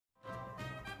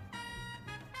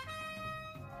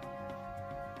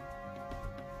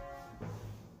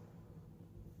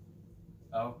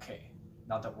Okay,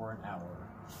 now that we're in our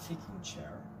thinking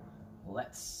chair,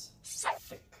 let's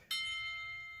think.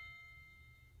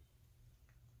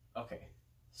 Okay,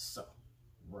 so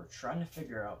we're trying to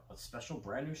figure out what special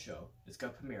brand new show is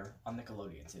going to premiere on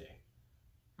Nickelodeon today.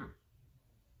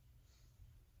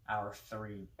 Our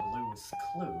three Blue's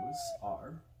Clues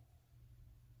are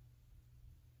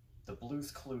the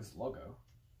Blue's Clues logo,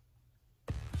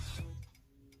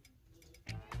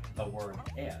 the word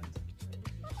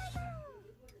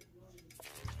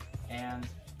and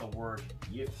the word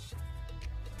you.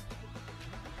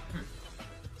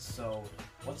 So,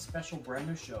 what special brand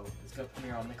new show is going to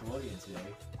premiere on Nickelodeon today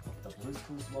with the Blue's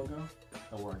Clues logo,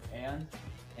 the word and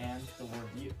the word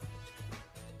you?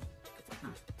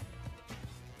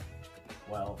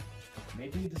 Well,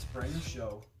 maybe this brand new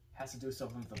show has to do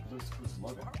something with the Blue's Clues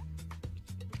logo.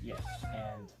 Yeah,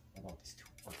 and what about these two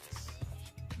words?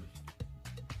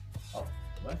 Oh,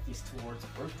 what if these two words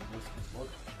were the Blue's Clues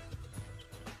logo?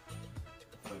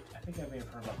 Wait, I think I may have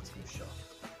heard about this new show.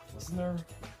 Wasn't there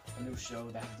a new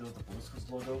show that had to do with the Blue's Clues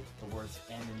logo? The words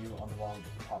and you on the wrong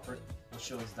part? What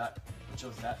show is that? What show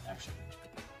is that actually?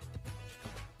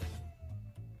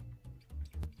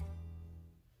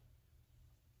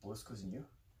 Blue's Clues and You?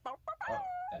 Oh,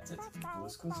 that's it.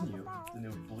 Blue's Clues and You, the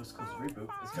new Blue's Clues reboot,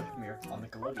 is going to premiere on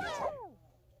Nickelodeon today.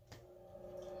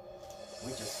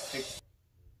 We just figured.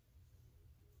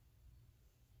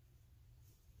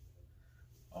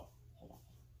 Oh, hold on.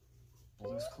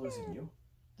 Blue's Clues and You,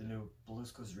 the new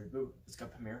Blue's Clues reboot, is going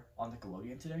to premiere on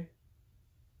Nickelodeon today.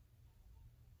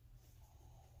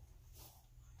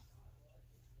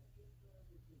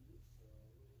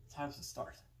 Time's to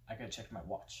start. I gotta check my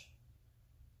watch.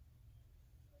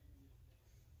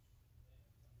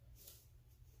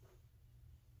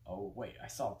 Oh wait, I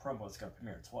saw a promo that's gonna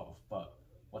premiere at 12, but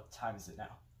what time is it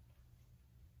now?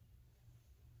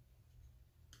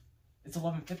 It's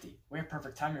 11:50. We have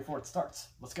perfect time before it starts.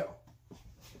 Let's go.